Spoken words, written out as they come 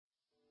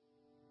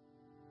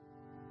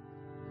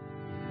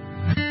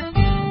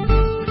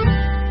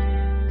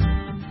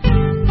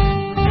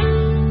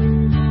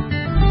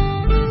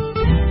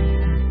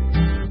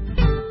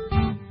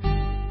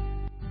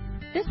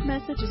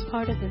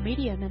part of the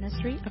media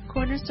ministry of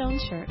Cornerstone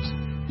Church.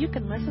 You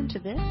can listen to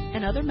this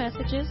and other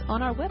messages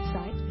on our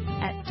website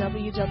at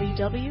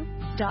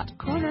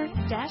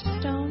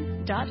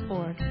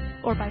www.corner-stone.org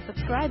or by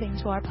subscribing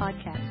to our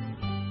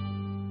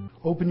podcast.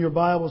 Open your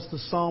Bibles to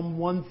Psalm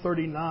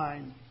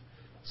 139.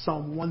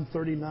 Psalm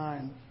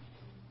 139.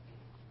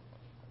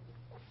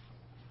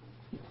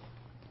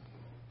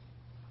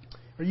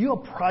 Are you a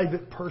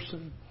private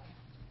person?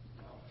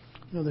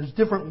 You know, there's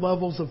different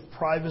levels of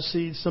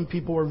privacy. Some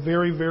people are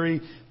very, very,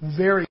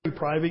 very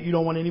private. You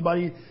don't want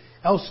anybody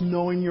else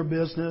knowing your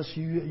business.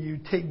 You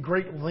take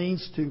great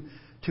lengths to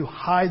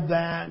hide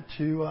that,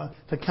 to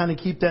kind of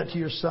keep that to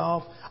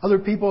yourself. Other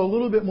people are a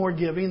little bit more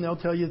giving. They'll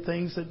tell you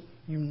things that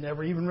you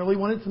never even really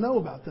wanted to know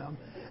about them.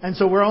 And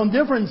so we're on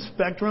different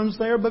spectrums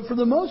there. But for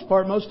the most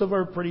part, most of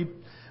our pretty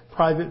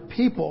private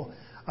people.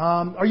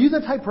 Are you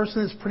the type of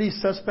person that's pretty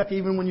suspect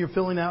even when you're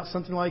filling out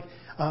something like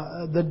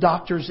the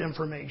doctor's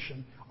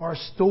information or a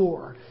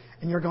store?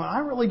 And you're going, I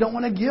really don't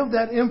want to give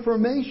that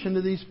information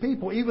to these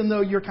people, even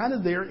though you're kind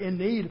of there in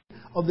need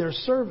of their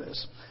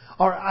service.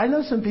 Or I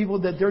know some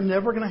people that they're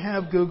never going to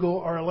have Google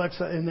or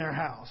Alexa in their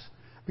house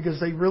because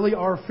they really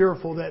are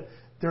fearful that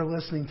they're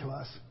listening to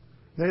us.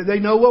 They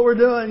know what we're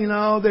doing, you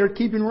know, they're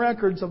keeping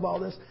records of all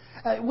this.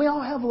 We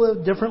all have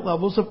different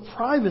levels of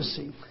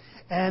privacy.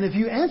 And if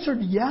you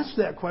answered yes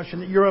to that question,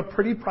 that you're a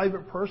pretty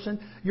private person,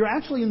 you're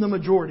actually in the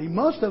majority.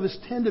 Most of us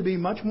tend to be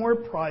much more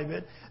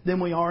private than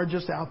we are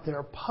just out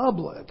there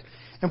public.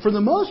 And for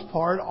the most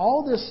part,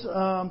 all this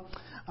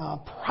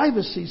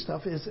privacy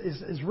stuff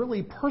is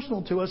really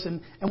personal to us, and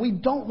we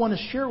don't want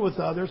to share with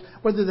others,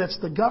 whether that's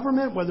the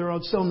government, whether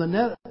it's on the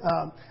net,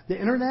 the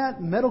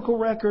internet, medical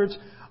records,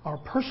 our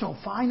personal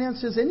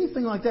finances,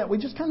 anything like that. We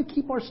just kind of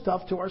keep our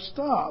stuff to our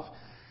stuff,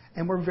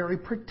 and we're very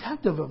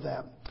protective of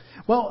that.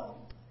 Well,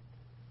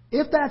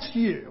 if that's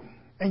you,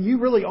 and you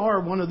really are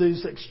one of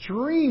these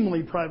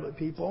extremely private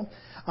people,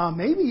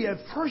 maybe at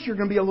first you're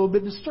going to be a little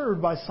bit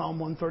disturbed by Psalm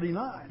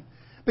 139.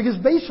 Because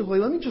basically,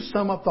 let me just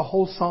sum up the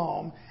whole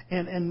psalm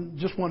in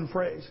just one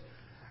phrase.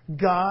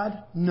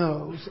 God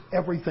knows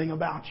everything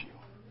about you.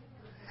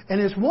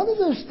 And it's one of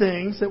those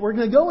things that we're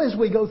going to go as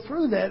we go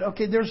through that,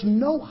 okay, there's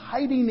no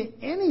hiding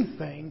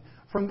anything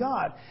from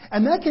God.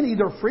 And that can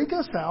either freak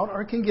us out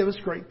or it can give us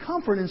great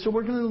comfort. And so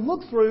we're going to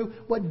look through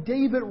what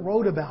David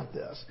wrote about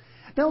this.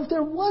 Now, if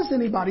there was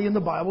anybody in the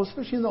Bible,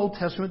 especially in the Old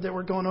Testament, that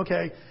we're going,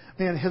 okay,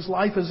 man, his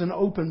life is an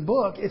open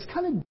book, it's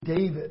kind of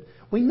David.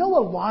 We know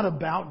a lot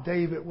about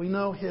David. We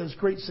know his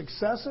great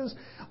successes.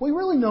 We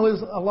really know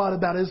a lot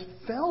about his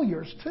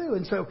failures, too.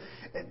 And so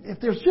if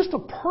there's just a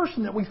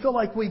person that we feel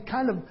like we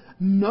kind of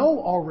know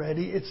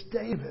already, it's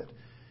David.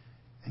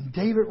 And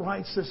David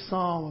writes this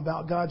psalm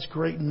about God's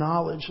great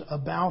knowledge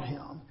about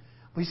him.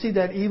 We see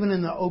that even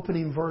in the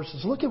opening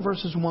verses. Look at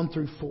verses 1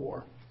 through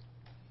 4.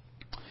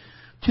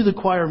 To the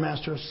choir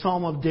master, a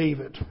psalm of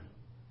David.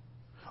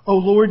 O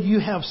Lord, you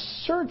have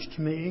searched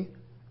me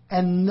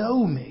and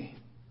know me.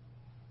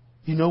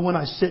 You know when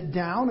I sit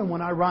down and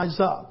when I rise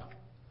up.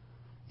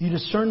 You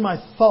discern my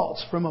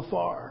thoughts from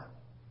afar.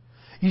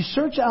 You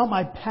search out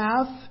my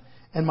path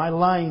and my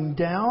lying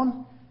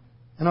down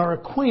and are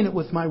acquainted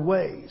with my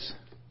ways.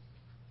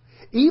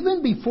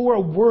 Even before a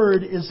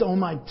word is on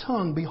my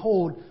tongue,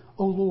 behold,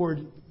 O Lord,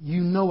 you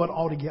know it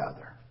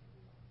altogether.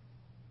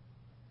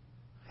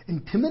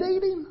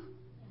 Intimidating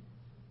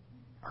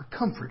or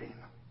comforting?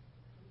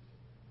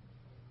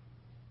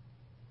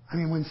 I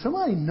mean, when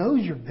somebody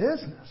knows your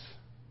business,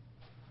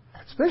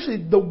 especially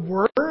the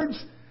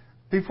words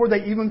before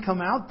they even come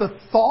out, the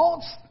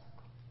thoughts.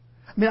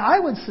 I mean,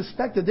 I would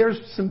suspect that there's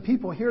some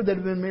people here that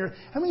have been married.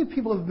 How many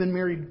people have been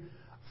married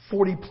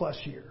 40 plus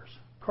years?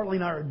 Carly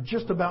and I are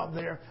just about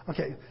there.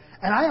 Okay.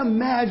 And I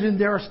imagine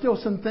there are still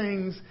some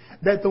things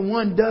that the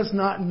one does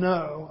not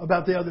know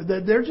about the other.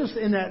 That they're just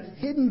in that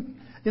hidden,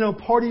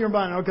 part of your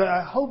mind. Okay,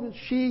 I hope that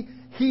he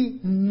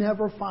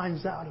never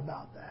finds out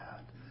about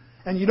that.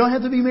 And you don't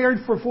have to be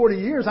married for 40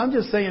 years. I'm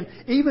just saying,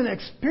 even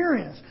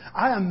experience.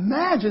 I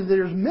imagine that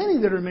there's many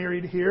that are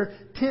married here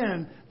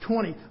 10,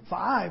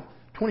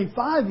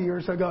 25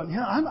 years ago.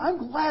 I'm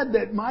glad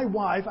that my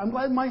wife, I'm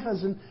glad my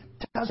husband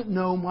doesn't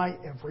know my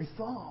every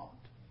thought.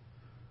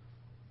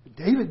 But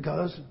David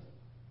goes,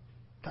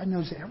 God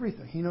knows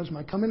everything. He knows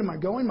my coming and my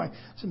going,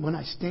 when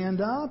I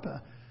stand up,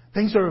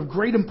 things that are of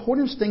great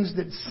importance, things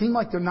that seem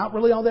like they're not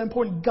really all that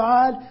important.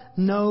 God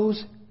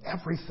knows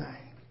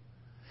everything.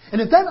 And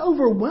if that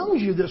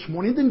overwhelms you this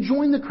morning, then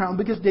join the crowd,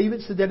 because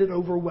David said that it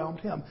overwhelmed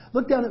him.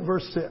 Look down at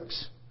verse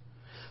 6.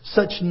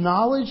 Such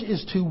knowledge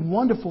is too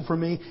wonderful for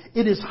me.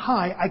 It is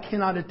high. I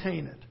cannot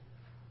attain it.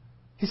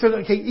 He said,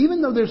 okay,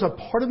 even though there's a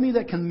part of me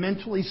that can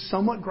mentally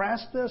somewhat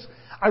grasp this,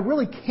 I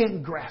really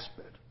can't grasp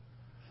it.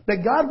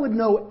 That God would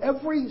know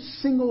every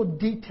single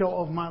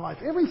detail of my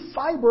life, every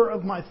fiber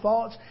of my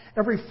thoughts,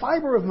 every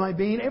fiber of my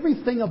being,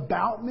 everything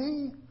about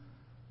me.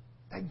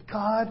 That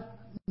God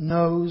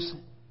knows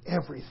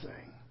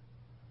everything.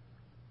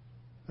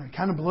 And it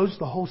kind of blows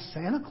the whole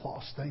Santa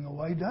Claus thing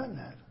away, doesn't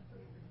it?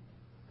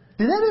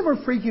 Did that ever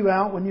freak you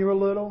out when you were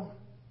little?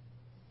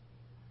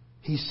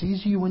 He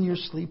sees you when you're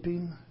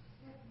sleeping.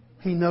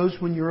 He knows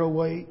when you're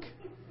awake.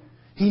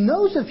 He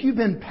knows if you've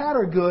been bad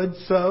or good,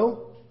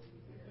 so...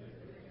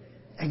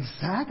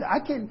 Exactly. I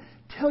can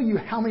tell you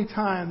how many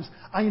times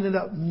I ended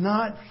up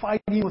not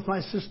fighting with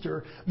my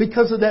sister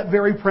because of that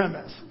very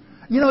premise.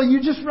 You know,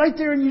 you just right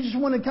there and you just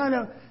want to kind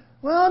of,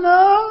 well,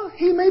 no,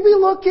 he may be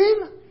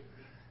looking.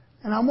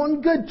 And I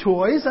want good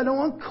toys. I don't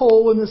want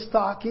coal in the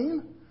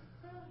stocking.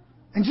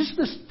 And just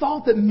this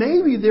thought that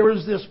maybe there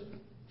was this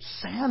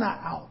Santa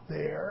out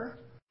there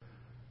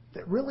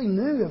that really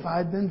knew if I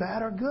had been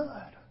bad or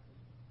good.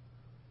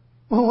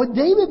 Well, what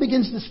David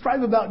begins to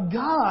describe about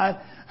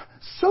God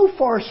so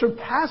far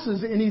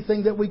surpasses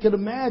anything that we could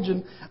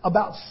imagine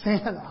about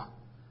Santa.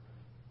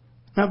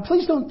 Now,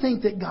 please don't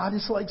think that God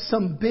is like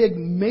some big,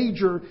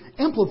 major,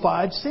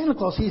 amplified Santa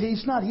Claus.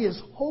 He's not. He is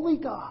holy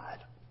God.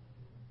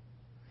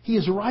 He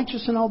is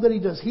righteous in all that He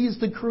does. He is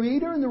the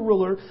creator and the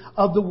ruler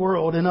of the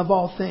world and of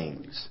all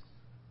things.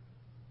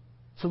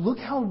 So look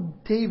how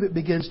David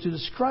begins to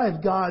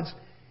describe God's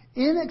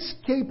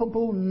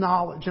inescapable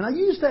knowledge. And I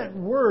use that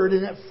word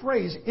and that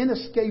phrase,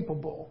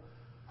 inescapable,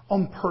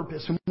 on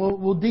purpose. And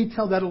we'll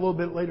detail that a little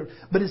bit later.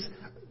 But it's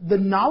the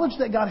knowledge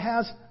that God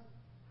has,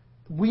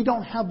 we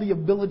don't have the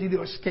ability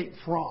to escape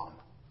from.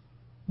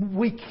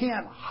 We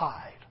can't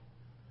hide.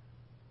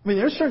 I mean,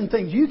 there's certain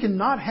things. You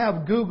cannot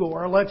have Google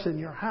or Alexa in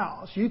your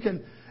house. You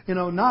can,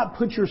 not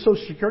put your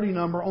Social Security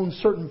number on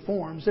certain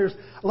forms. There's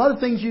a lot of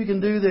things you can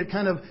do that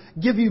kind of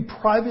give you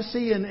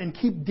privacy and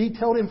keep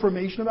detailed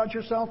information about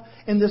yourself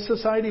in this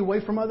society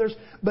away from others.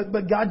 But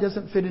God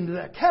doesn't fit into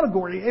that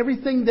category.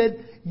 Everything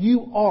that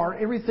you are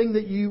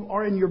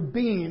in your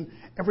being,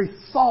 every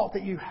thought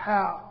that you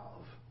have,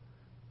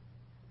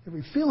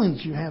 every feeling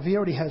that you have, He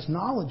already has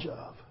knowledge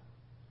of.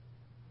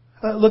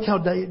 Look how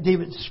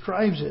David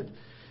describes it.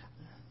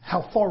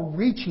 How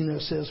far-reaching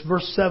this is.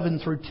 Verse 7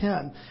 through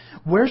 10.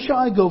 Where shall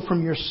I go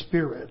from your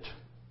spirit?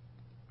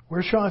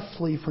 Where shall I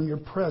flee from your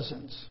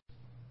presence?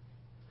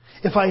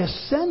 If I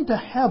ascend to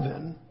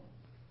heaven,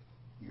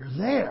 you're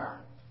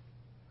there.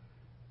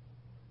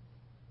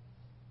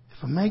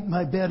 If I make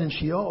my bed in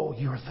Sheol,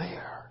 you're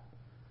there.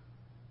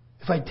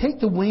 If I take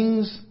the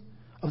wings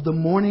of the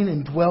morning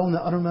and dwell in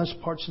the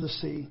uttermost parts of the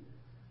sea,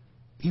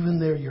 even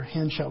there your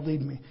hand shall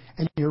lead me,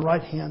 and your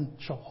right hand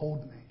shall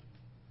hold me.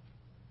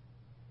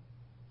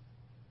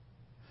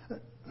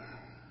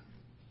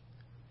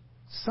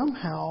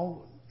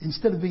 Somehow,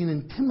 instead of being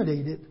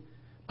intimidated,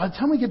 by the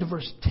time we get to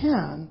verse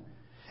 10,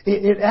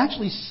 it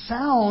actually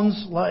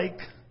sounds like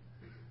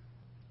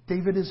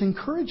David is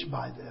encouraged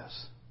by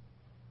this.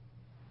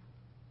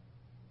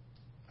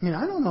 I mean,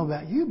 I don't know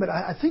about you, but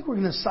I think we're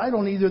going to side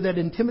on either that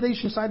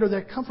intimidation side or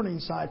that comforting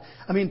side.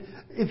 I mean,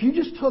 if you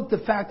just took the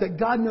fact that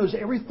God knows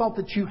every thought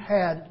that you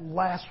had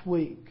last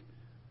week,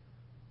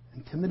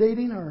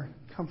 intimidating or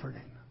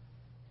comforting?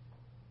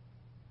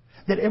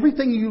 That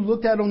everything you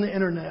looked at on the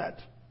internet,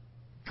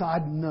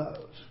 God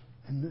knows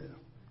and knew.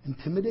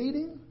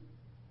 Intimidating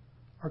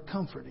or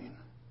comforting?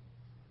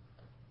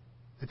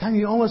 The time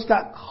you almost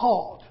got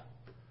caught,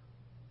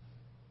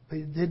 but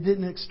it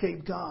didn't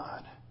escape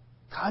God.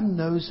 God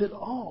knows it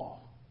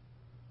all.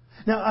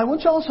 Now, I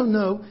want you to also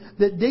know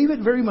that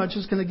David very much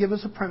is going to give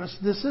us a premise.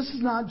 This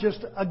is not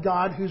just a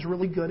God who's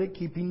really good at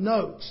keeping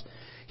notes.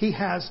 He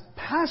has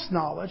past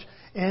knowledge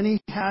and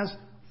He has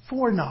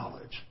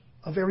foreknowledge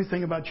of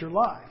everything about your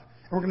life.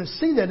 And we're going to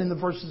see that in the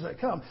verses that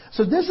come.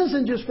 So this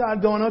isn't just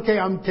God going, okay,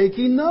 I'm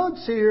taking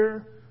notes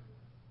here.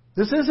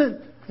 This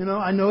isn't,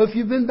 I know if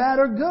you've been bad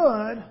or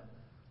good.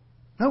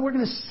 No, we're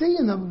going to see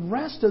in the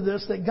rest of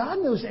this that God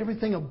knows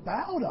everything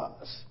about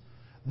us.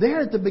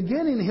 There at the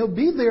beginning, He'll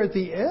be there at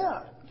the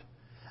end.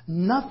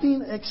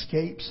 Nothing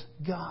escapes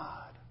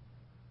God.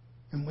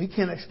 And we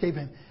can't escape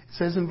Him. It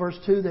says in verse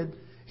 2 that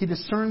He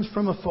discerns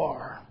from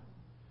afar.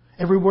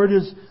 Every word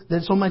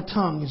that's on my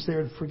tongue is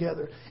there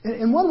together.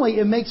 In one way,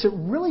 it makes it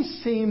really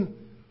seem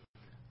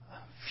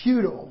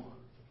futile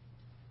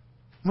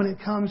when it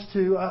comes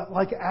to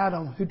like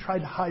Adam, who tried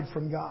to hide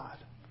from God.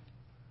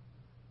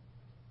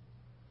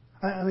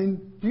 I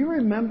mean, do you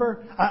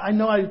remember? I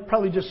know I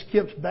probably just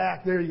skipped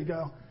back. There you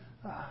go.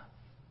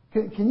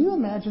 Can you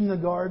imagine the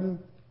garden?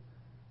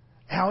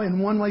 How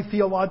in one way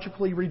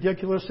theologically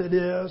ridiculous it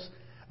is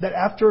that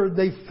after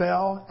they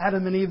fell,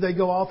 Adam and Eve, they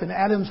go off and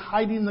Adam's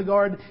hiding in the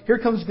garden. Here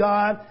comes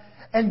God.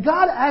 And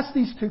God asks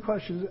these two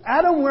questions.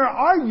 Adam, where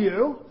are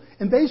you?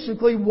 And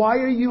basically, why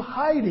are you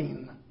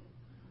hiding?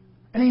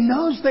 And He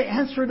knows the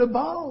answer to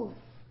both.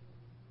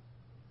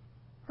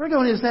 We're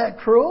going, is that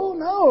cruel?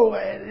 No.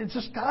 It's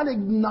just God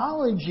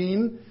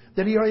acknowledging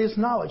that He already has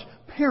knowledge.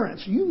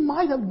 Parents, you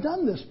might have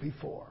done this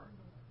before.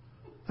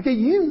 Okay,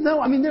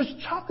 there's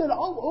chocolate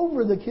all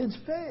over the kid's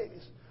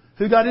face.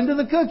 Who got into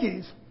the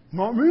cookies?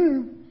 Not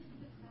me.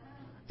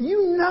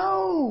 You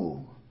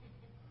know.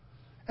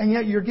 And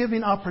yet you're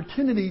giving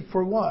opportunity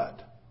for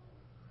what?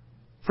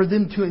 For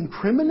them to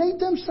incriminate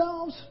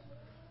themselves?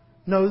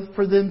 No,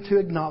 for them to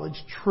acknowledge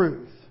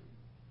truth.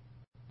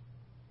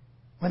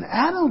 When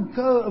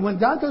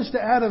God goes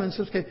to Adam and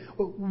says, okay,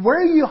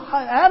 where are you,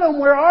 Adam,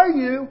 where are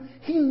you?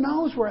 He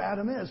knows where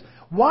Adam is.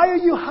 Why are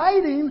you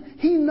hiding?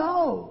 He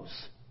knows.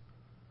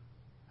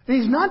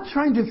 And he's not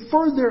trying to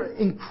further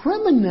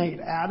incriminate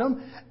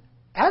Adam.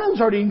 Adam's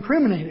already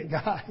incriminated,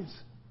 guys.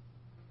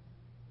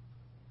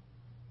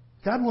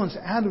 God wants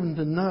Adam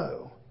to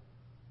know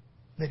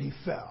that he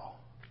fell.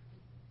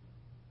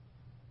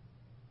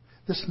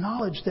 This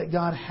knowledge that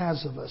God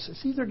has of us,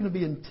 it's either going to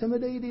be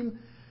intimidating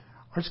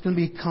or it's going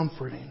to be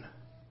comforting.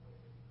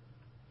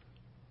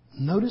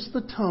 Notice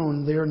the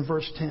tone there in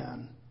verse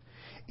 10.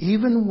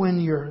 Even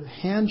when your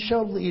hand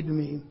shall lead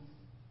me,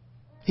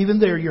 even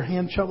there your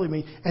hand shall lead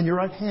me, and your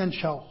right hand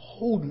shall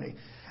hold me.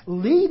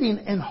 Leading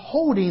and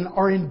holding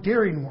are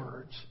endearing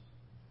words.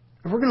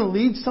 If we're going to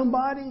lead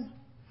somebody,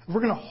 if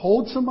we're going to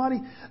hold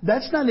somebody,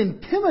 that's not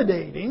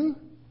intimidating.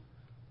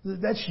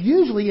 That's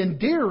usually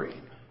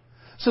endearing.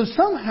 So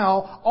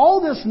somehow,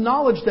 all this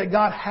knowledge that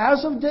God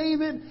has of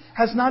David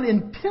has not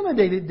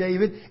intimidated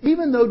David,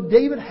 even though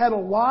David had a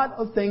lot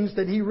of things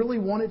that he really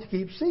wanted to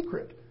keep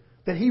secret.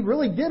 That he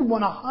really did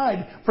want to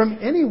hide from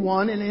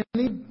anyone and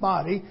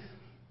anybody,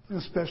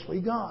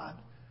 especially God.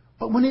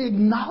 But when he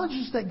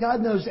acknowledges that God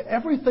knows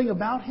everything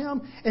about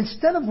him,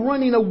 instead of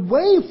running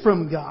away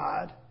from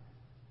God,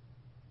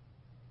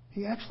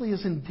 he actually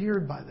is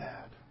endeared by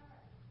that.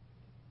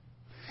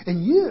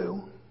 And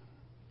you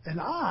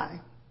and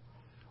I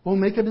will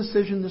make a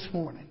decision this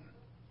morning.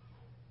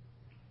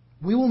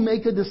 We will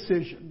make a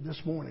decision this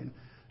morning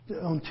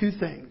on two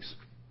things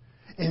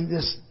in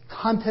this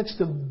context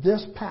of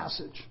this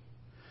passage.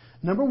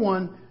 Number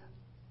one,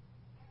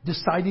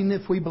 deciding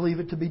if we believe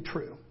it to be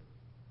true.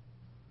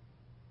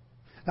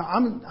 Now,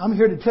 I'm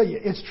here to tell you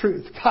it's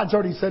truth. God's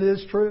already said it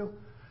is true.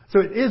 So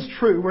it is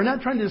true. We're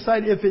not trying to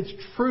decide if it's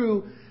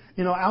true,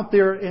 out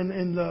there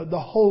in the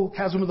whole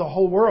chasm of the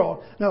whole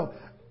world. No.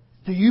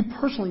 Do you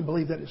personally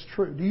believe that it's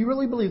true? Do you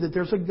really believe that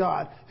there's a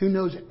God who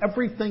knows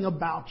everything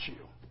about you?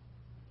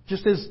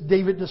 Just as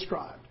David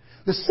described.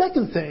 The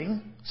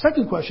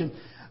second question,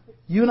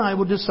 you and I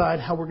will decide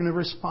how we're going to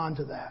respond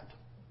to that.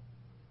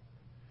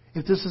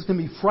 If this is going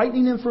to be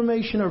frightening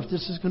information or if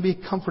this is going to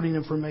be comforting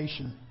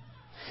information.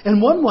 In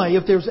one way,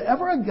 if there's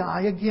ever a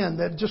guy, again,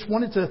 that just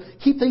wanted to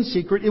keep things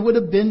secret, it would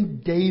have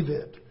been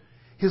David.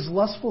 His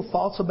lustful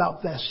thoughts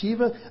about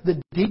Bathsheba,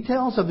 the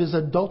details of his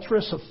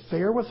adulterous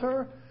affair with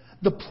her,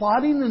 the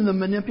plotting and the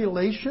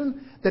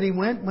manipulation that he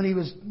went when he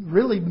was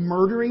really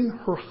murdering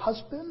her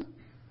husband.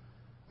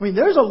 I mean,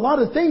 there's a lot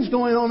of things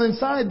going on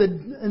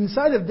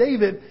inside of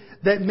David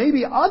that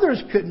maybe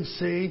others couldn't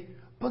see,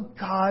 but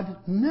God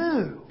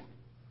knew.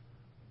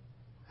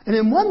 And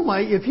in one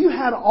way, if you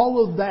had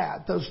all of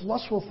that, those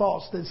lustful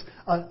thoughts, this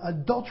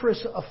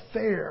adulterous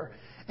affair,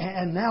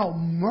 and now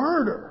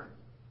murder,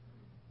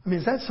 I mean,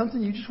 is that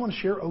something you just want to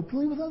share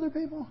openly with other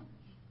people?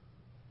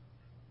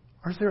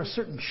 Or is there a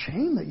certain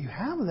shame that you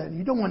have of that and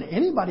you don't want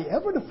anybody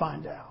ever to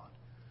find out?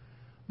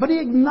 But he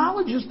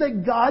acknowledges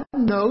that God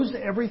knows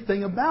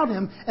everything about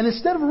him. And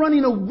instead of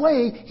running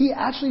away, he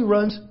actually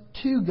runs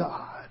to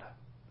God.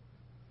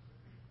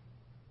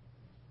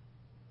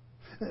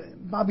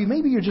 Bobby,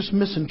 maybe you're just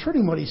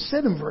misinterpreting what he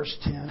said in verse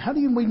 10. How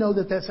do we know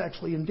that that's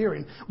actually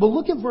endearing? Well,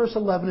 look at verse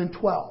 11 and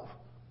 12.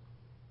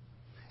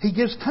 He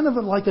gives kind of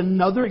like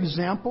another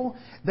example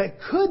that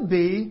could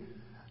be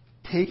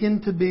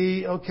taken to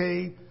be,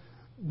 okay,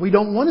 we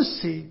don't want to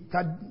see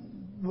God.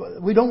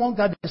 We don't want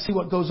God to see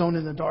what goes on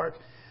in the dark.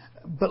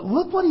 But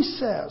look what he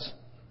says.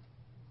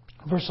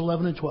 Verse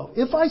 11 and 12.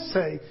 If I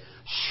say,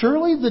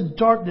 surely the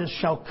darkness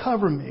shall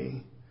cover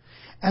me,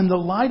 and the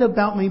light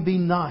about me be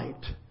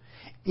night,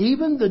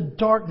 even the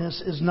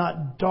darkness is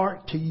not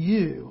dark to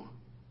you.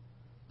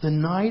 The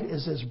night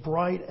is as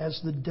bright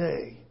as the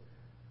day,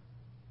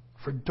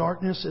 for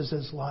darkness is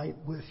as light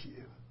with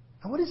you.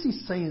 Now what is he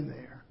saying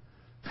there?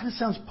 Kind of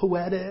sounds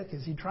poetic.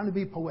 Is he trying to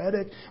be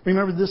poetic?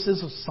 Remember, this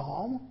is a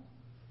psalm.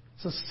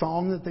 It's a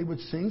song that they would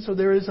sing. So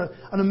there is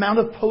an amount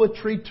of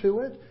poetry to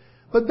it.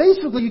 But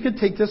basically, you could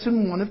take this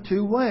in one of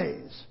two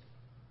ways.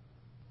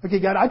 Okay,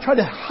 God, I try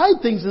to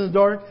hide things in the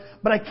dark,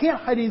 but I can't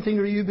hide anything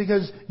from you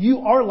because you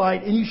are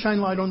light and you shine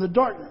light on the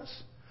darkness.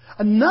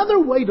 Another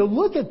way to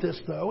look at this,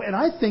 though, and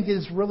I think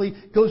is really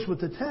goes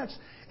with the text,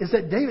 is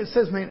that David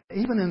says, man,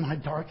 even in my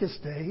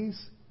darkest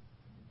days,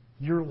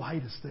 your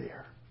light is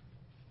there.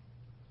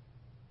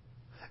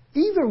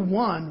 Either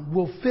one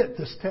will fit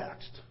this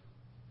text.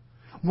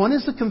 One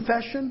is a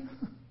confession,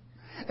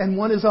 and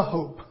one is a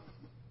hope.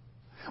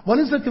 One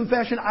is a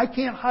confession, I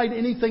can't hide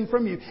anything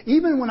from you.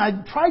 Even when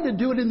I tried to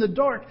do it in the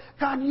dark,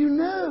 God, you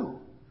knew.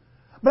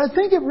 But I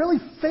think it really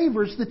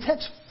the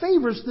text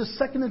favors this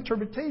second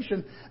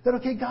interpretation, that,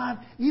 okay, God,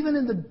 even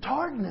in the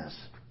darkness,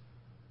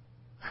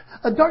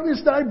 a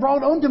darkness that I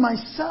brought onto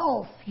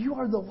myself, you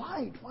are the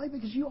light. Why?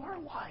 Because you are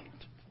light.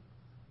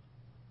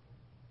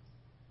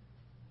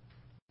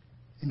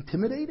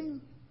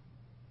 Intimidating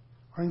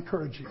or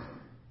encouraging?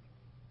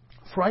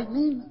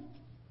 Frightening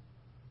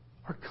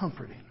or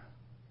comforting?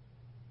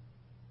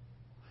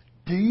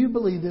 Do you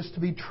believe this to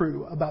be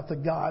true about the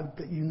God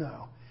that you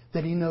know?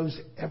 That He knows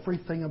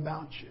everything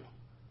about you?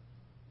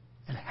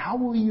 And how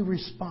will you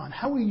respond?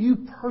 How will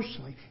you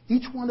personally,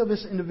 each one of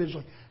us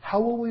individually,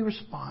 how will we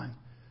respond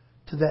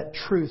to that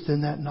truth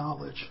and that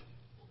knowledge?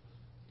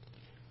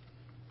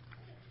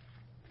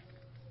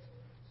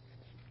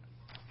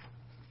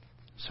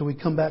 So we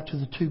come back to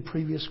the two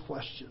previous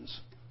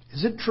questions.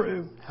 Is it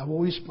true? How will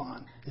we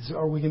respond?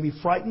 Are we going to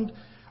be frightened?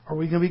 Or are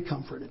we going to be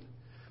comforted?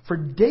 For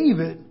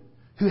David,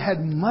 who had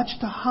much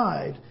to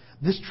hide,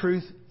 this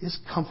truth is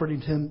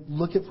comforting to him.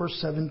 Look at verse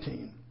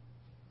 17.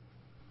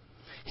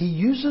 He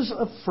uses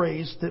a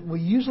phrase that we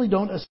usually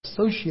don't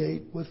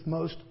associate with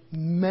most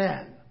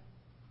men.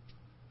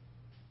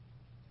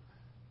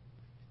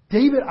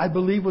 David, I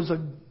believe, was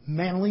a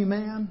manly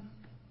man.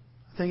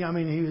 He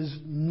was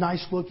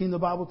nice looking, the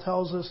Bible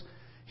tells us.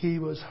 He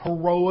was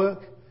heroic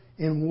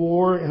in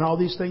war and all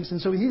these things.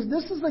 And so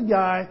this is a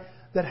guy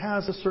that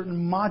has a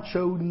certain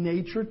macho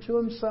nature to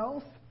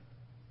himself.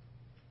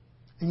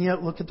 And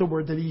yet, look at the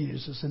word that he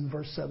uses in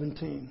verse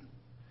 17.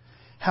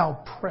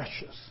 How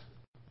precious.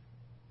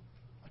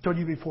 I told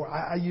you before,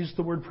 I use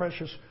the word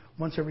precious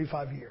once every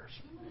 5 years.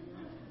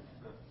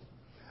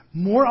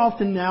 More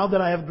often now that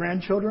I have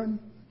grandchildren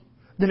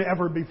than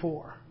ever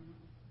before.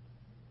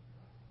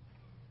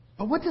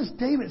 But what does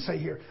David say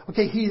here?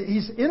 Okay,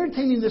 he's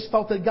entertaining this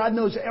thought that God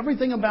knows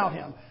everything about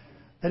him.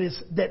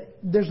 That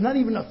there's not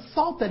even a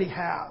thought that he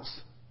has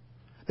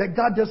that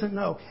God doesn't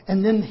know.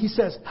 And then he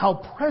says,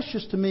 how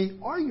precious to me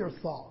are your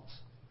thoughts?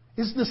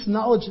 Is this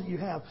knowledge that you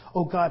have?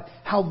 Oh God,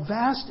 how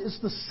vast is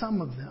the sum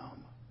of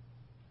them?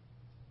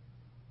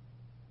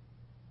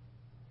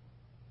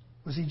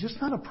 Was he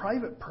just not a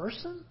private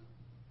person?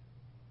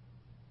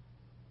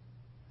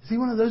 Is he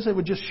one of those that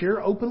would just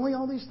share openly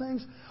all these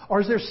things?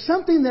 Or is there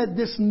something that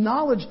this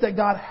knowledge that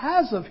God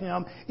has of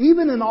him,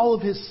 even in all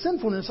of his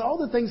sinfulness, all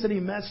the things that he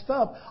messed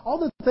up, all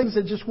the things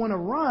that just went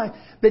awry,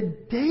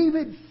 that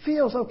David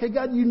feels, okay,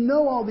 God, you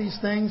know all these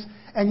things,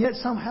 and yet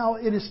somehow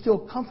it is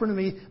still comforting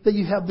me that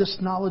you have this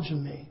knowledge of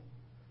me.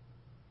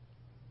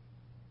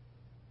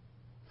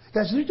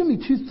 Guys, there's going to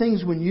be two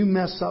things when you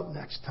mess up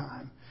next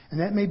time. And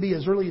that may be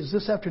as early as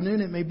this afternoon,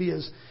 it may be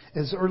as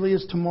early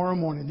as tomorrow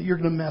morning that you're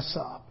going to mess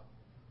up.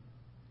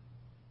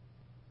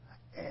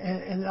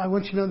 And I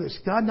want you to know this.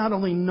 God not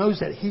only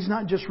knows that, He's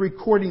not just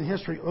recording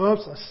history.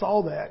 Oops, I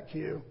saw that,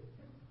 Q.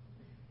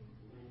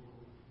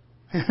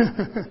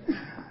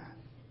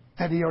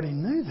 That He already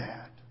knew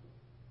that.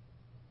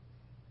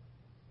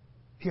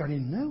 He already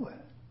knew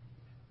it.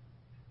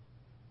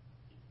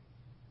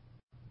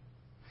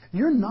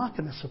 You're not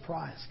going to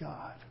surprise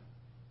God.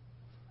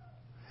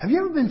 Have you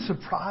ever been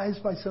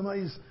surprised by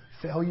somebody's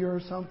failure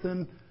or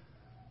something?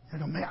 You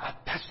go, man,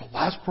 that's the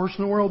last person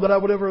in the world that I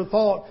would ever have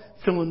thought,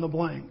 fill in the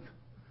blank.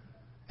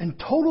 And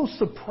total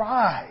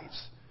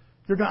surprise.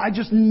 I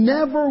just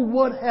never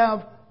would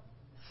have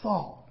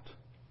thought.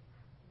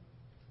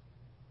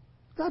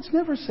 God's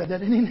never said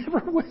that, and He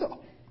never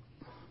will.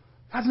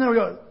 God's never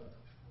going,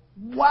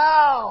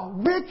 wow,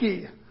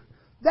 Ricky,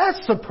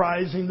 that's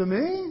surprising to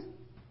me.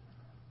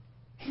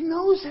 He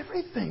knows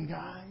everything,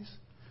 guys.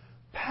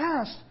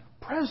 Past,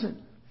 present,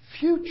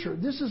 future.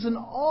 This is an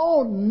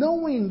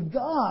all-knowing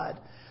God.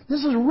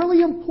 This is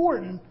really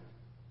important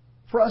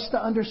for us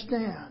to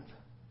understand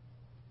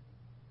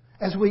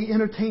as we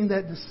entertain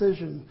that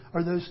decision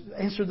or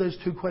answer those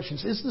two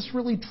questions. Is this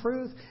really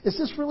truth? Is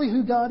this really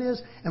who God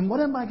is? And what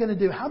am I going to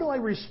do? How do I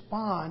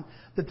respond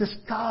that this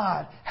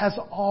God has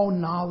all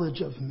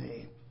knowledge of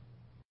me?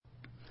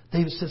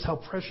 David says, how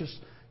precious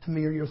to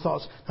me are your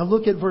thoughts. Now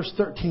look at verse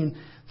 13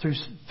 through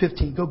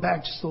 15. Go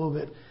back just a little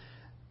bit.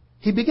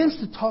 He begins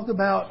to talk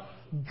about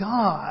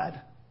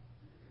God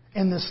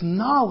and this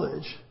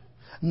knowledge,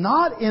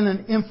 not in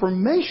an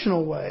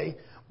informational way,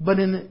 but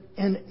in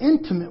an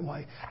intimate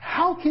way.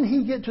 How can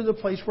he get to the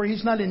place where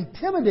he's not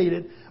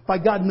intimidated by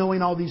God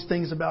knowing all these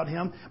things about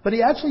him, but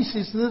he actually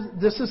sees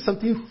this as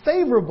something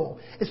favorable?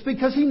 It's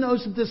because he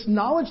knows that this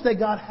knowledge that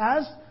God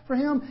has for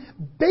him,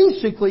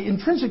 basically,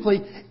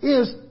 intrinsically,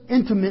 is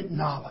intimate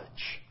knowledge.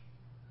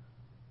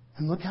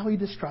 And look how he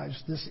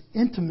describes this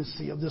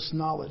intimacy of this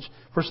knowledge.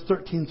 Verse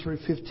 13 through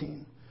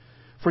 15.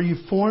 For you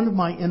formed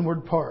my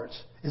inward parts.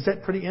 Is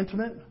that pretty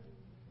intimate?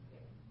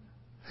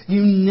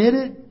 You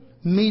knitted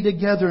me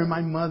together in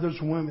my mother's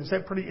womb. Is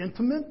that pretty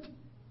intimate?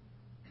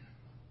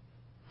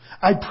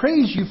 I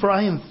praise you, for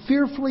I am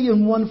fearfully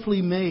and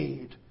wonderfully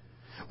made.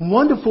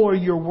 Wonderful are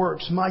your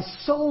works. My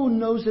soul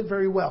knows it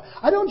very well.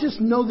 I don't just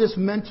know this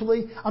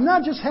mentally. I'm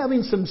not just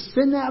having some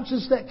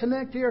synapses that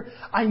connect here.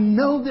 I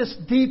know this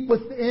deep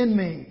within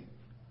me.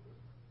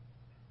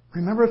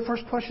 Remember the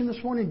first question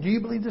this morning? Do you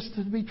believe this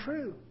to be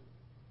true?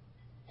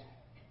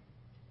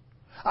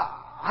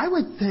 I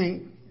would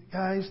think,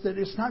 guys, that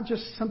it's not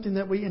just something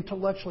that we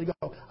intellectually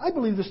go, I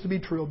believe this to be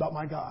true about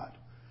my God.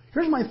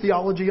 Here's my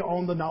theology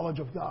on the knowledge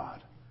of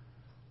God.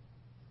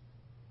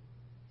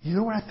 You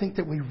know where I think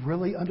that we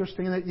really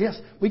understand that? Yes,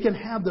 we can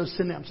have those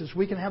synapses.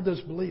 We can have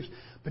those beliefs.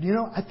 But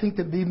I think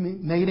that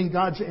being made in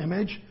God's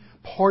image,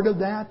 part of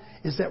that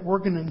is that we're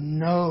going to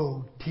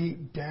know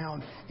deep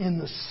down in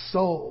the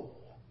soul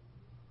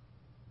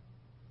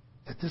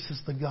that this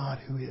is the God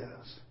who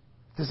is.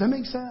 Does that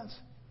make sense?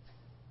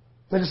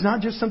 That it's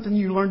not just something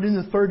you learned in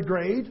the third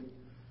grade,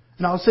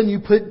 and all of a sudden you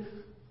put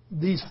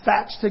these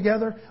facts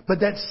together, but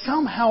that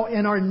somehow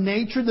in our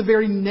nature, the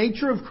very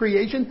nature of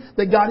creation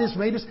that God has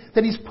made us,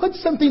 that He's put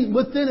something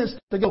within us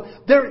to go,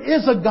 there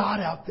is a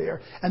God out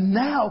there. And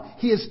now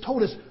He has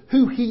told us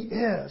who He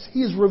is.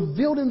 He has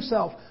revealed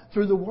Himself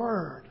through the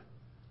Word.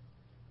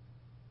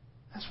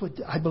 That's what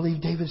I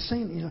believe David's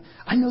saying.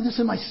 I know this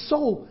in my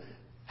soul.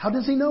 How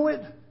does he know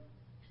it?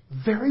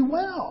 Very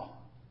well.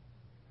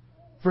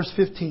 Verse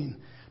 15.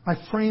 My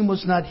frame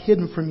was not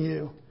hidden from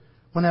you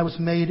when I was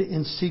made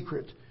in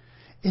secret,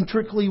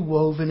 intricately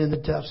woven in the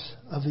depths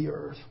of the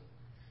earth.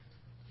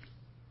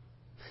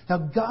 Now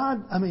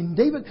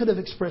David could have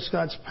expressed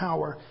God's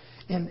power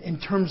in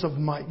terms of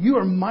might. You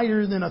are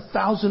mightier than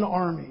 1,000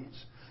 armies.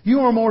 You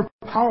are more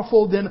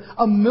powerful than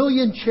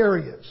 1,000,000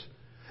 chariots.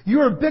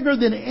 You are bigger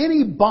than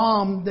any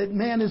bomb that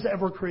man has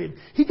ever created.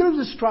 He could have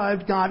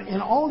described God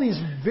in all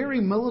these very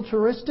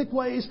militaristic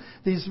ways,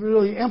 these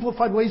really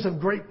amplified ways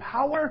of great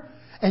power.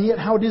 And yet,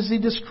 how does He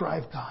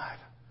describe God?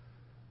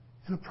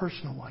 In a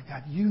personal way.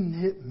 God, you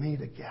knit me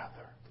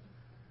together.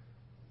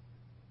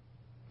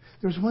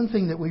 There's one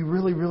thing that we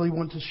really, really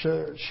want to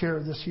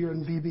share this year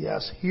in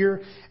VBS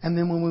here, and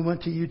then when we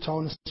went to Utah,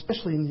 and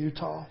especially in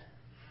Utah.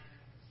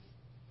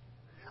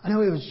 I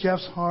know it was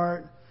Jeff's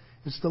heart.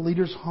 It's the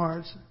leaders'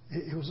 hearts.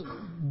 It was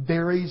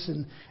Barry's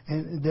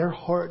and their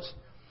hearts.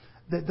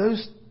 That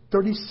those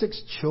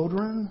 36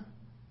 children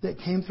that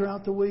came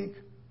throughout the week,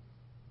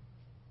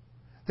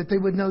 that they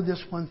would know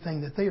this one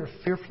thing, that they are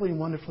fearfully and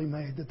wonderfully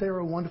made, that they are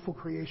a wonderful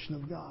creation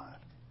of God.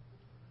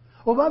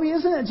 Well, Bobby,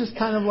 isn't it just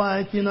kind of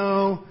like,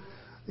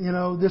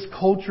 this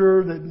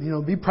culture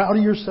that, be proud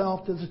of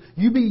yourself,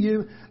 you be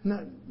you?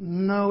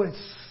 No,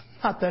 it's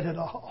not that at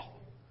all.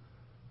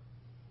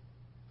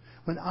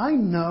 When I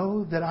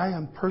know that I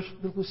am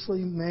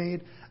purposely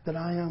made, that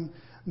I am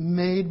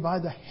made by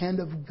the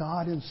hand of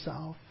God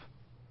Himself,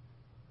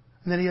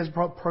 and that He has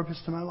brought purpose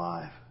to my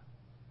life,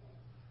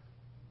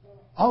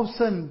 all of a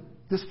sudden,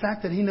 this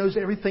fact that He knows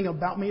everything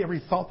about me, every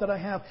thought that I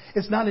have,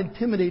 it's not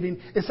intimidating,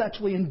 it's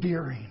actually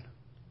endearing.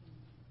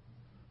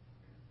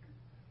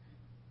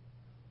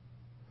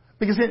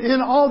 Because in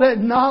all that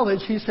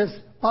knowledge, He says,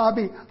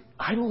 Bobby,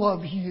 I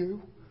love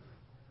you.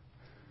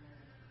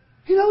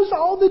 He knows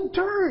all the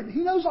dirt.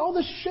 He knows all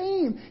the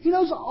shame. He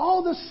knows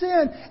all the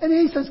sin. And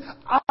He says,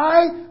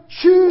 I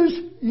choose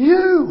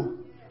you.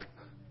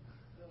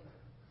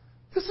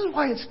 This is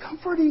why it's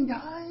comforting,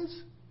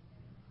 guys.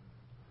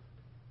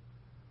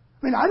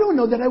 I don't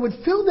know that I would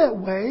feel that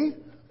way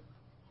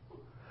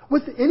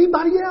with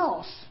anybody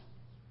else.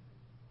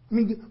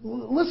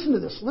 Listen to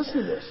this.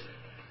 Listen to this.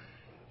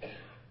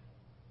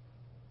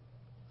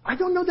 I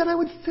don't know that I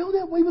would feel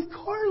that way with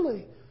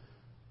Carly.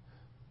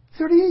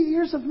 38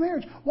 years of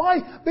marriage. Why?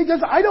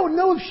 Because I don't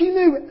know if she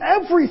knew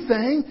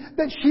everything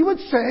that she would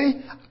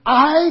say,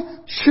 I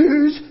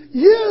choose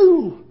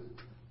you.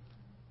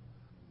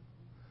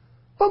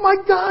 But my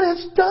God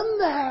has done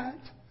that.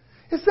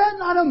 Is that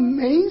not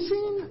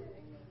amazing?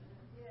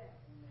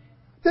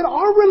 That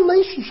our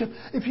relationship,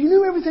 if you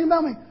knew everything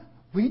about me,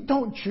 we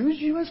don't choose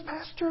you as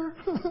pastor.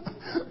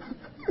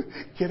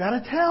 Get out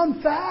of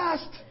town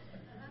fast.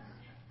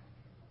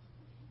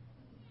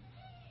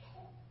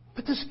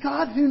 But this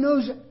God who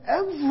knows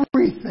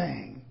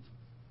everything,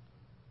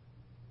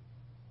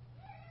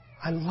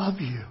 I love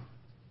you.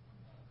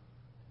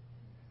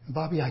 And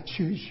Bobby, I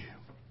choose you.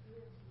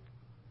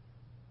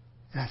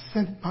 And I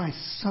sent my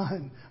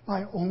son,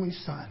 my only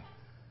son,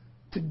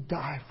 to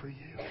die for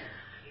you.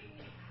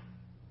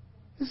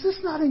 Is this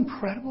not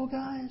incredible,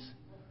 guys?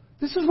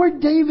 This is where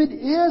David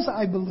is,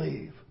 I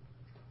believe.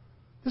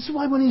 This is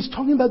why when he's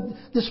talking about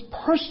this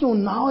personal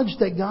knowledge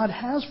that God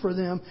has for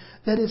them,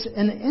 that it's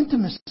an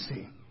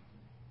intimacy.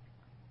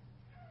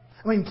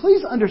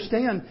 Please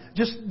understand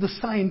just the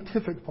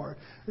scientific part.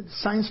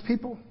 Science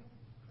people,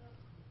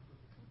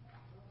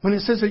 when it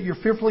says that you're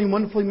fearfully and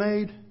wonderfully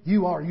made,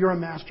 you are. You're a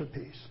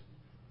masterpiece.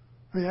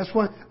 That's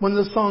one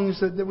of the songs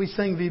that we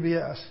sing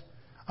VBS.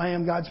 I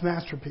am God's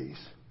masterpiece.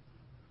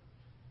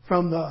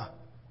 From the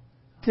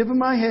tip of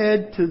my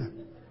head to the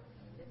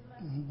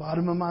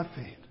bottom of my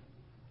feet,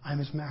 I'm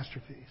His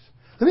masterpiece.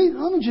 Let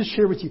me just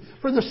share with you,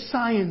 for the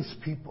science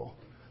people,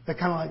 that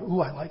kind of like,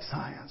 ooh, I like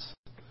science.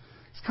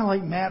 It's kind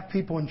of like math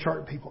people and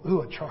chart people.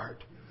 Ooh, a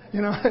chart.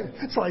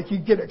 It's like you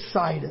get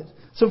excited.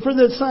 So for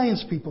the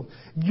science people,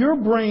 your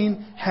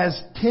brain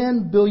has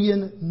 10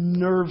 billion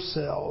nerve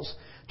cells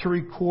to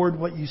record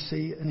what you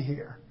see and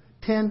hear.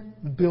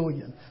 10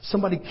 billion.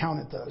 Somebody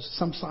counted those.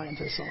 Some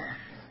scientists are.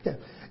 Okay.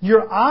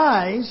 Your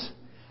eyes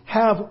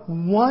have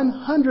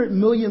 100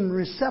 million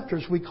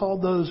receptors. We call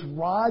those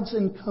rods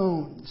and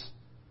cones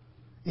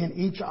in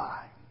each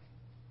eye.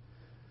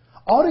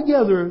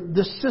 Altogether,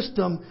 this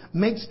system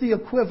makes the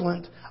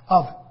equivalent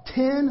of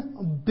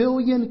 10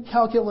 billion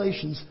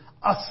calculations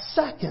a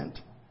second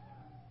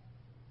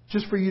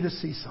just for you to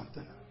see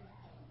something.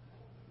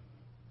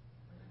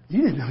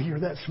 You didn't know you were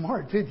that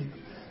smart, did you?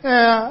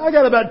 Yeah, I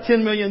got about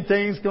 10 billion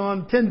things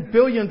going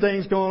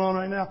on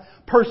right now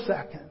per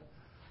second.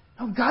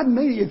 Oh, God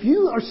made it. If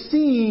you are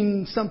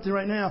seeing something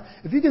right now,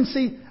 if you can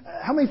see,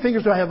 how many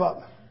fingers do I have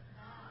up?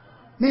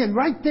 Man,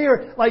 right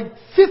there, like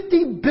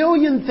 50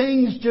 billion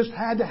things just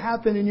had to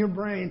happen in your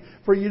brain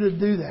for you to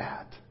do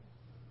that.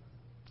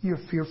 You're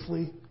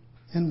fearfully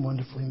and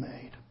wonderfully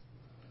made.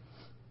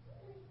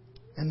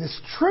 And this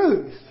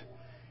truth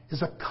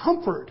is a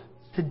comfort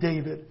to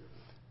David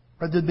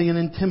rather than being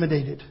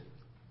intimidated.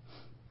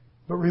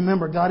 But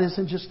remember, God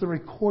isn't just the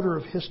recorder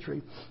of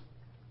history.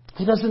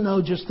 He doesn't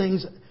know just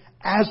things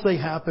as they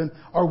happen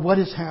or what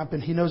has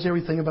happened. He knows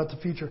everything about the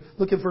future.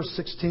 Look at verse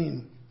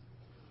 16.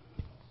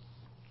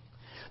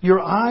 Your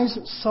eyes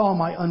saw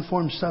my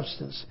unformed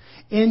substance.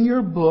 In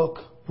your book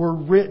were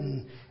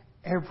written,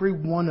 every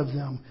one of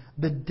them,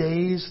 the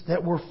days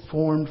that were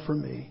formed for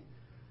me,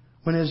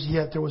 when as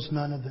yet there was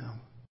none of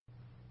them.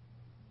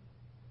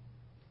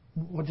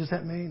 What does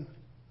that mean?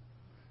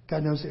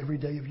 God knows every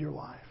day of your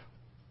life.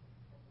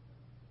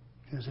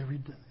 He knows every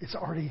day. It's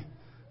already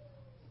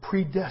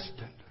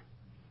predestined.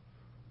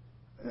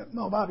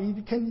 No, Bobby,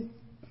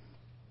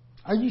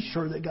 are you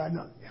sure that God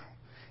knows?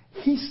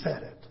 He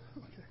said it.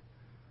 Okay.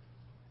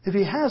 If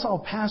He has all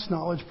past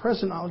knowledge,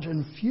 present knowledge,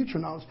 and future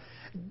knowledge,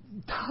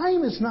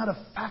 time is not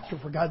a factor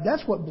for God.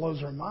 That's what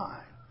blows our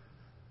mind.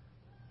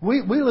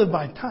 We live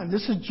by time.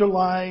 This is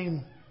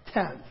July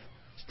 10th.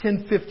 It's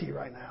 10:50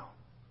 right now.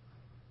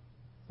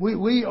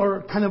 We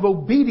are kind of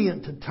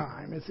obedient to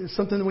time. It's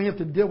something that we have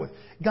to deal with.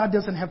 God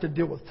doesn't have to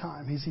deal with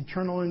time. He's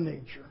eternal in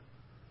nature.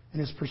 And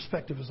His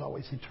perspective is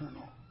always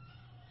eternal.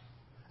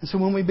 And so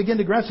when we begin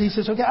to grasp it, He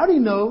says, okay, I already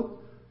know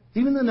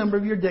even the number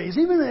of your days.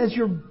 Even as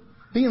you're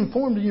being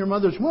formed in your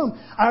mother's womb,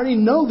 I already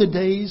know the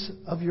days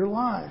of your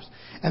lives.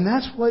 And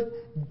that's what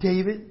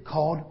David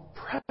called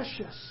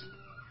precious.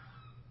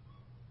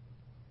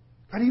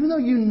 God, even though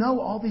you know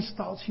all these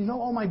thoughts, you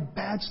know all my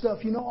bad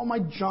stuff, you know all my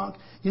junk,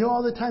 you know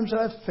all the times that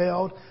I've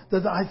failed,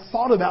 that I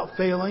thought about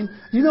failing,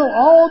 you know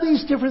all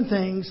these different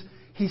things,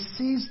 he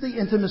sees the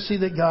intimacy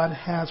that God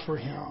has for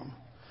him.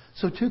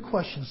 So 2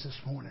 questions this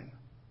morning.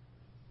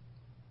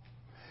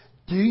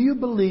 Do you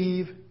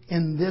believe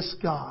in this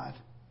God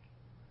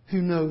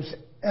who knows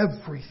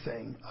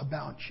everything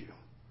about you?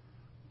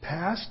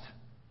 Past,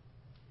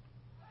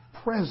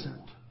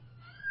 present,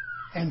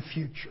 and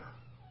future.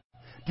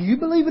 Do you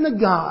believe in a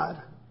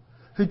God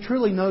who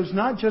truly knows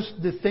not just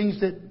the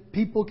things that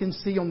people can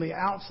see on the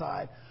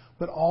outside,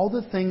 but all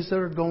the things that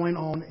are going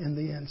on in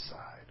the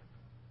inside?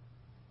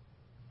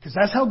 Because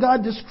that's how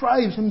God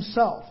describes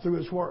Himself through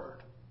His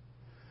Word.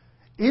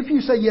 If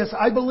you say, yes,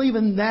 I believe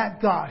in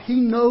that God,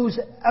 He knows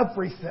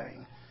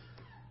everything,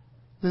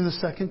 then the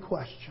second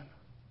question,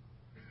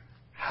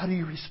 how do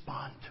you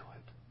respond to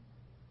it?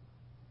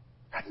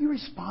 How do you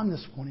respond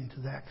this morning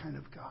to that kind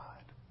of God?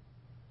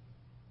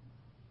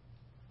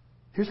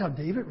 Here's how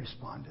David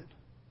responded.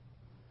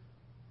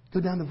 Go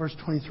down to verse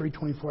 23,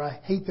 24. I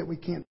hate that we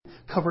can't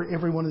cover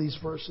every one of these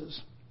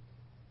verses.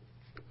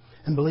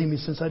 And believe me,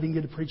 since I didn't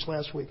get to preach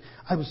last week,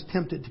 I was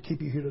tempted to keep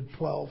you here to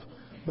 12.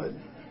 But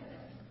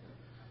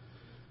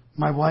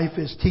my wife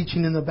is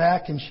teaching in the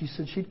back, and she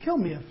said she'd kill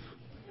me if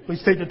we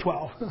stayed to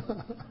 12.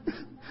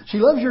 She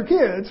loves your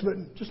kids,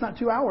 but just not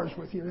 2 hours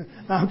with you.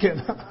 No, I'm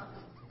kidding.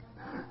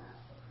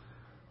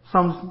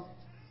 Psalms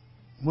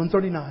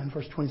 139,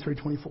 verse 23,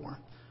 24.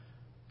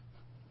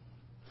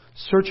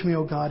 Search me,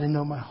 O God, and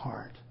know my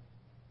heart.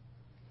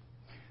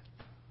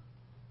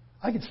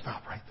 I could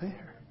stop right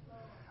there.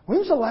 When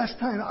was the last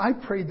time I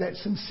prayed that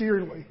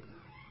sincerely?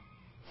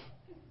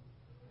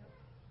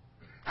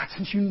 God,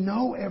 since you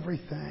know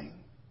everything,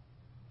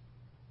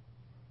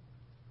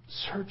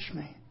 search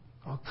me,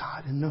 O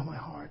God, and know my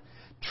heart.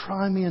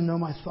 Try me and know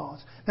my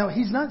thoughts. Now,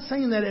 he's not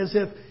saying that as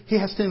if he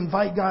has to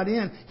invite God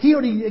in. He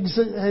already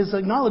has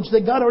acknowledged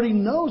that God already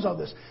knows all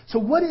this. So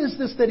what is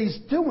this that he's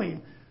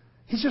doing?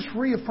 He's just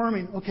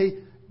reaffirming,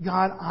 okay,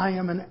 God, I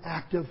am an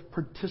active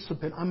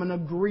participant. I'm an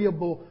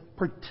agreeable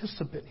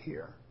participant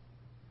here.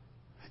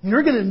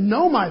 You're going to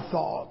know my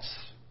thoughts.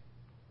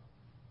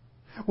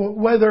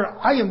 Whether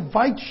I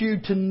invite you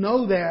to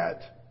know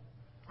that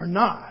or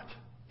not.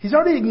 He's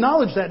already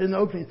acknowledged that in the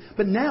opening.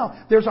 But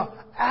now there's an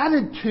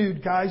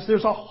attitude, guys.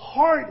 There's a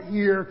heart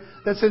here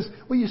that says,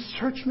 will you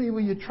search me? Will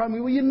you try me?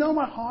 Will you know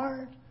my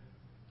heart?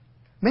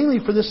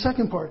 Mainly for the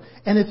second part.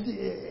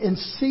 And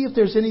see if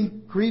there's any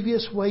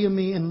grievous way in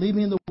me and lead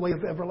me in the way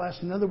of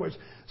everlasting. In other words,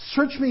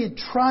 search me and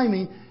try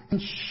me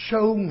and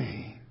show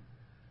me.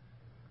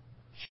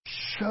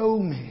 Show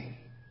me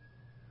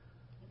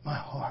my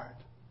heart.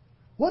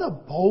 What a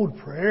bold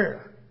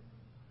prayer.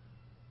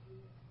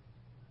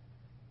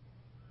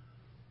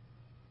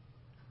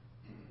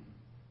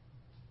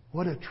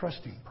 What a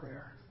trusting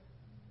prayer.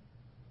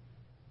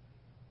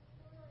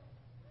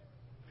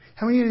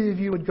 How many of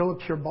you would go up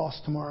to your boss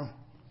tomorrow?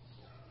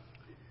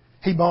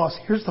 Hey boss,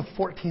 here's the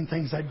 14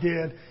 things I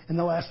did in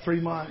the last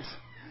 3 months.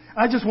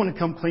 I just want to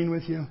come clean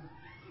with you.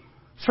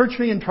 Search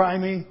me and try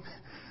me.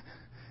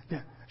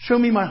 Yeah. Show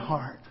me my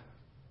heart.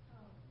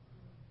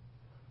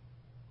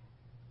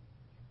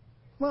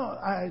 Well,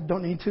 I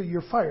don't need to.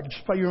 You're fired.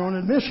 Just by your own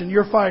admission,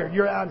 you're fired.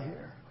 You're out of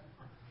here.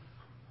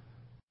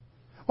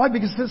 Why?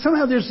 Because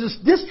somehow there's this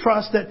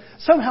distrust that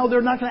somehow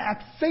they're not going to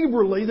act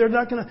favorably. We're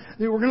going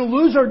to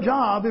lose our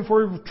job if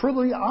we're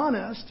truly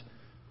honest.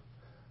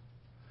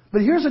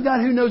 But here's a God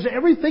who knows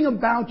everything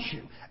about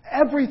you.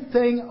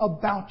 Everything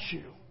about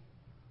you.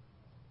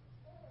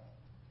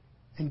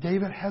 And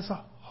David has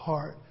a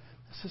heart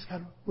that says,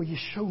 God, will you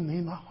show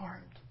me my heart?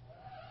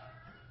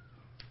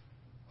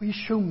 Will you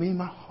show me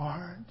my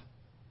heart?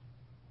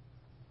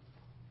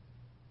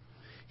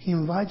 He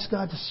invites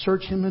God to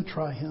search him and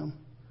try him.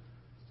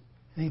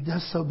 And he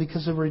does so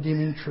because of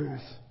redeeming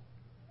truth.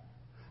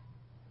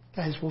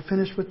 Guys, we'll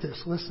finish with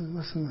this.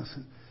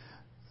 Listen.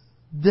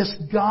 This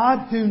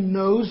God who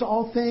knows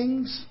all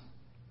things,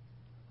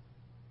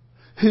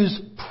 whose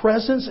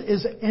presence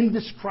is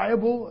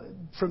indescribable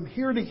from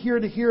here to here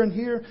to here and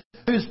here,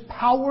 whose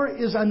power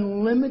is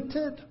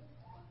unlimited,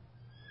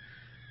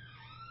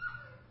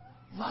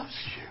 loves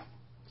you.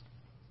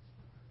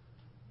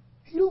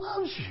 He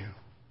loves you.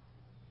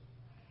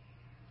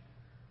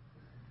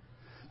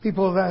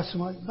 People have asked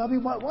him, Bobby,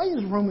 why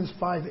is Romans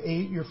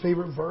 5:8 your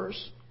favorite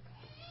verse?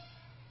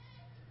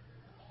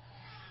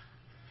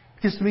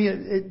 Because to me,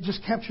 it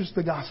just captures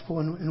the gospel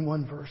in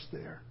one verse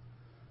there.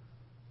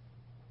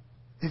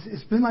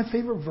 It's been my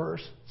favorite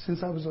verse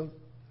since I was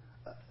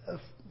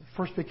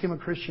first became a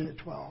Christian at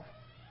 12.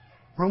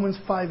 Romans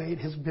 5:8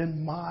 has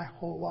been my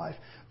whole life.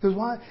 Because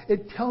why?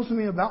 It tells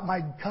me about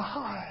my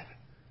God.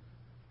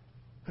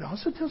 But it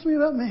also tells me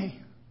about me.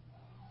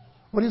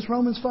 What is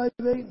Romans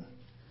 5:8?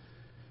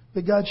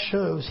 That God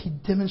shows, He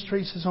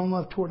demonstrates His own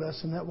love toward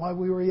us, and that while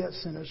we were yet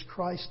sinners,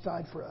 Christ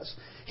died for us.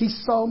 He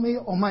saw me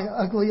on my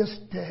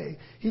ugliest day.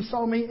 He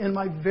saw me in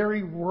my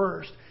very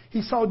worst.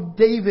 He saw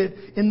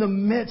David in the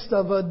midst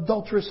of an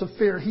adulterous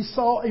affair. He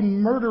saw a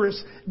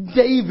murderous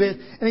David,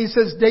 and He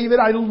says, David,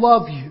 I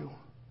love you,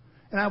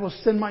 and I will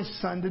send my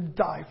son to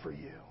die for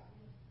you.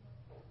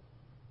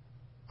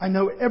 I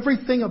know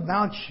everything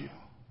about you,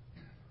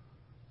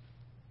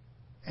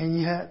 and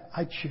yet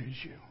I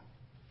choose you.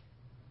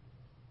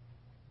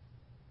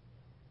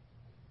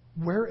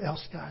 Where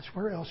else, guys?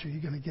 Where else are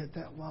you going to get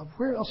that love?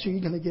 Where else are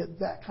you going to get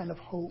that kind of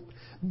hope?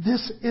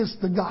 This is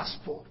the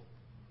gospel.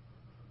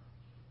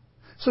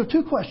 So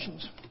 2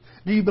 questions.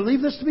 Do you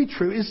believe this to be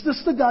true? Is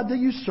this the God that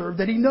you serve,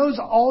 that He knows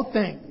all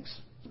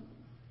things?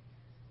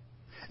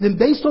 Then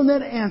based on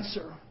that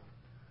answer,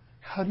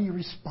 how do you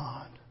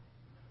respond?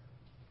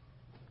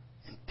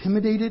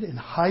 Intimidated and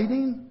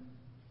hiding?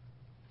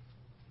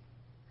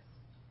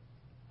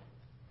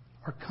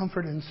 Or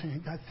comforted and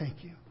saying, God,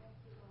 thank you.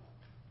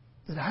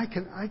 That I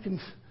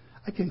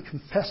can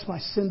confess my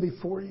sin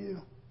before you.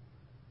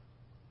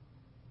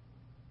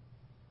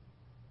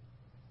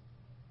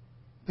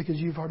 Because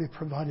you've already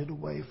provided a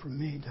way for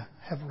me to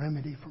have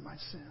remedy for my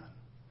sin.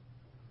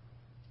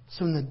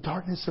 So in the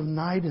darkness of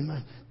night and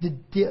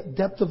the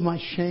depth of my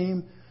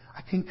shame,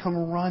 I can come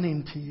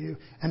running to you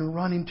and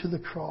running to the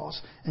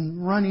cross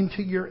and running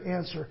to your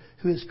answer,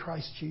 who is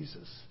Christ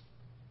Jesus.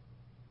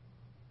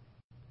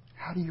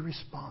 How do you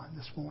respond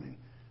this morning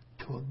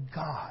to a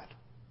God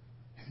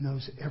who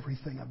knows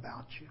everything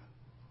about you?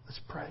 Let's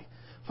pray.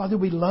 Father,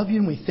 we love you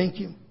and we thank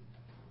you.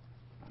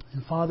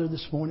 And Father,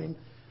 this morning,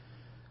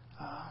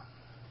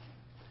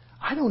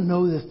 I don't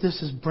know that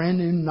this is brand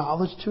new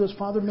knowledge to us,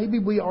 Father. Maybe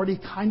we already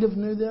kind of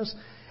knew this.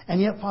 And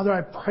yet, Father,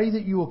 I pray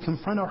that you will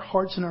confront our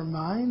hearts and our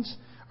minds,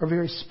 our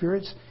very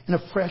spirits, in a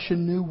fresh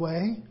and new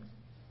way.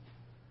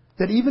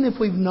 That even if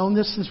we've known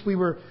this since we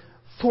were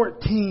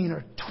 14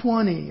 or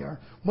 20 or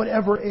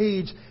whatever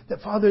age, that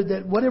Father,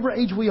 that whatever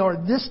age we are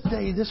this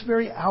day, this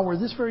very hour,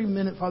 this very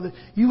minute, Father,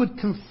 you would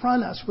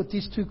confront us with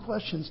these 2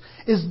 questions.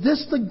 Is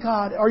this the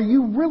God? Are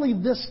you really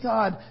this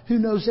God who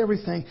knows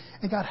everything?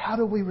 And God, how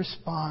do we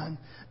respond?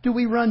 Do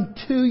we run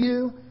to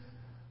you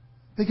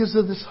because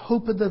of this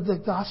hope of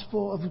the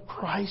gospel of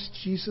Christ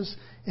Jesus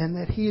and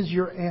that He is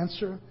your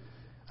answer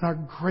and our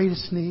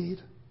greatest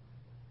need?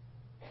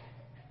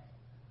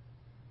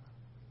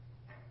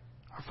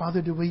 Or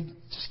Father, do we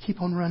just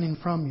keep on running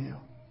from you?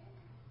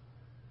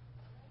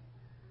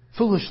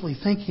 Foolishly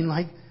thinking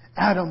like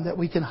Adam that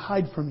we can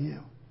hide from you.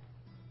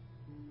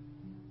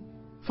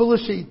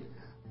 Foolishly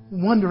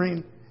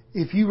wondering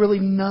if you really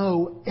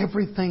know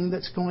everything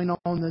that's going on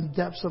in the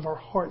depths of our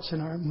hearts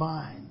and our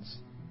minds.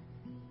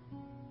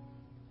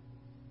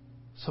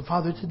 So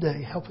Father,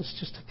 today, help us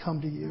just to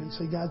come to you and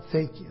say, God,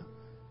 thank you.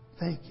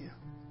 Thank you.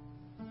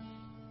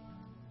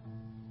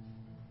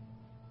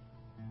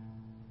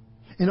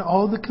 In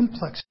all the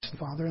complexity,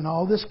 Father, in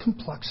all this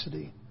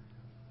complexity,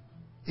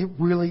 it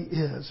really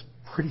is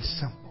pretty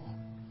simple.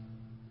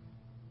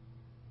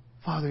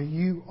 Father,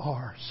 you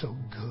are so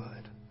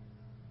good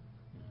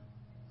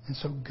and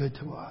so good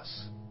to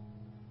us.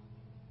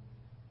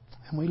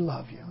 And we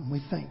love you and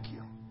we thank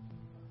you.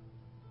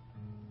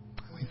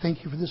 And we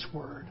thank you for this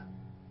word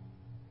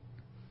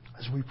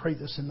as we pray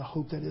this in the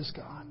hope that is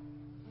God,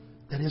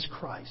 that is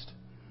Christ,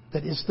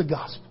 that is the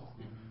gospel,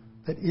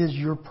 that is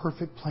your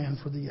perfect plan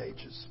for the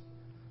ages.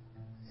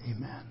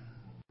 Amen.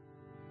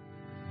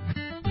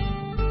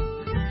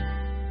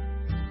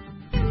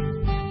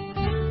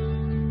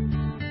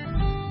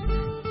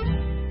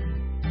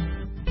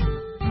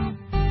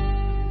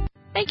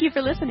 Thank you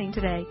for listening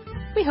today.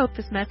 We hope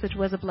this message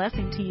was a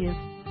blessing to you.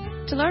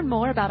 To learn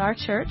more about our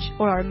church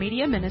or our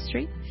media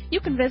ministry, you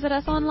can visit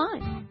us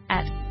online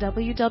at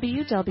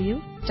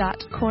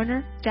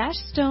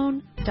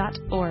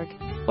www.corner-stone.org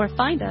or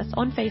find us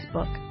on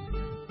Facebook.